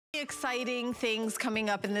exciting things coming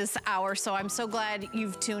up in this hour, so I'm so glad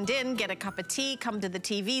you've tuned in. Get a cup of tea, come to the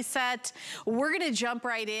TV set. We're gonna jump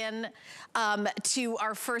right in to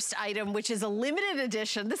our first item, which is a limited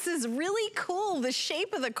edition. This is really cool, the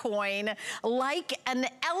shape of the coin, like an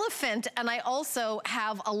elephant, and I also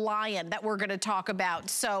have a lion that we're gonna talk about.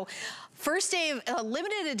 So, first day of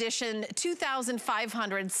limited edition,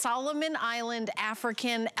 2,500 Solomon Island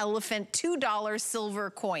African elephant $2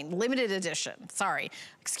 silver coin. Limited edition, sorry.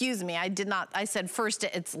 Excuse me, I said first,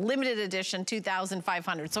 it's limited edition,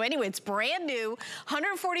 2,500. So anyway, it's brand new,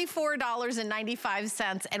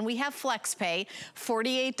 $144.95, and we have FlexPay,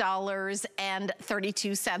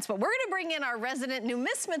 $48.32. But we're gonna bring in our resident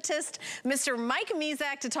numismatist, Mr. Mike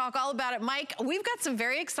Mezak, to talk all about it. Mike, we've got some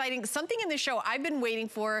very exciting, something in the show I've been waiting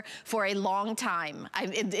for a long time.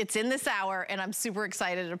 It's in this hour, and I'm super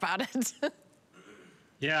excited about it.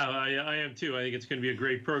 Yeah, I am too. I think it's going to be a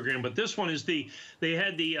great program. But this one is they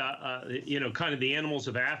had the, you know, kind of the Animals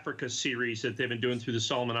of Africa series that they've been doing through the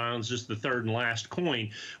Solomon Islands. Just the third and last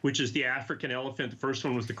coin, which is the African elephant. The first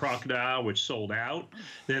one was the crocodile, which sold out.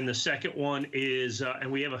 Then the second one is,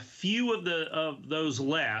 and we have a few of those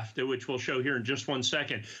left, which we'll show here in just one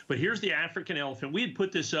second. But here's the African elephant. We had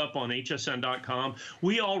put this up on hsn.com.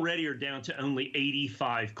 We already are down to only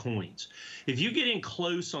 85 coins. If you get in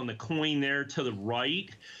close on the coin there to the right,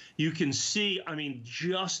 you can see, I mean,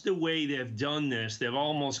 just the way they've done this, they've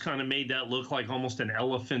almost kind of made that look like almost an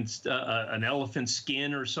elephant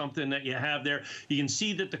skin or something that you have there. You can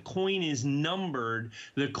see that the coin is numbered.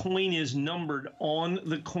 The coin is numbered on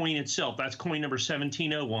the coin itself. That's coin number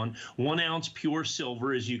 1701, 1 ounce pure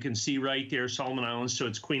silver, as you can see right there, Solomon Islands, so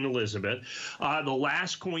it's Queen Elizabeth. The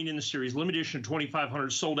last coin in the series, limited edition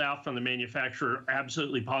 2,500, sold out from the manufacturer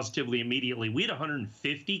absolutely positively immediately. We had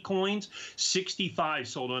 150 coins, 65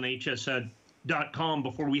 sold on hsn.com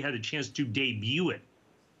before we had a chance to debut it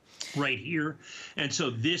right here. And so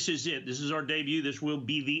this is it. This is our debut. This will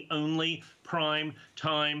be the only prime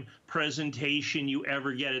time presentation you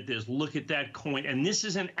ever get at this. Look at that coin. And this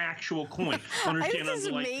is an actual coin. Understand, this is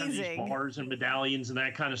like kind of these bars and medallions and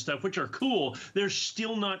that kind of stuff, which are cool. They're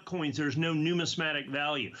still not coins. There's no numismatic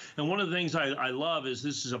value. And one of the things I love is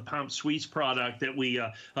this is a Pomp Sweets product that we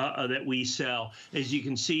sell. As you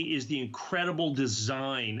can see, is the incredible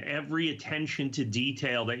design, every attention to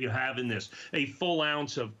detail that you have in this. A full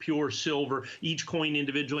ounce of pure silver, each coin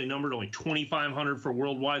individually numbered, only 2,500 for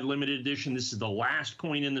worldwide limited edition. This is the last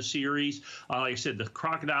coin in the series. Like I said, the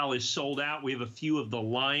crocodile is sold out. We have a few of the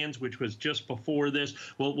lions, which was just before this.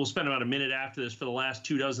 We'll spend about a minute after this for the last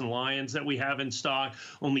 24 lions that we have in stock.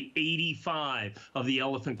 Only 85 of the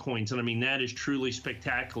elephant coins, and I mean that is truly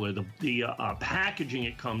spectacular. The packaging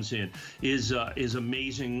it comes in is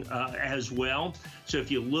amazing as well. So if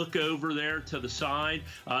you look over there to the side,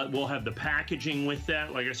 we'll have the packaging with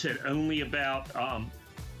that. Like I said, only about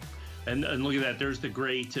and look at that. There's the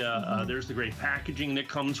great packaging that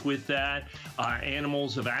comes with that.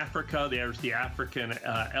 Animals of Africa. There's the African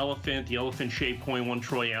elephant, the elephant-shaped coin, 1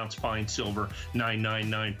 troy ounce fine silver,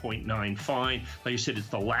 999.9 fine. Like I said, it's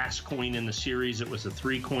the last coin in the series. It was a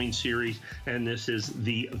 3-coin series, and this is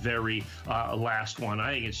the very last one.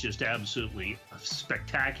 I think it's just absolutely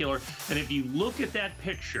spectacular. And if you look at that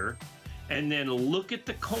picture and then look at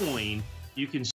the coin, you can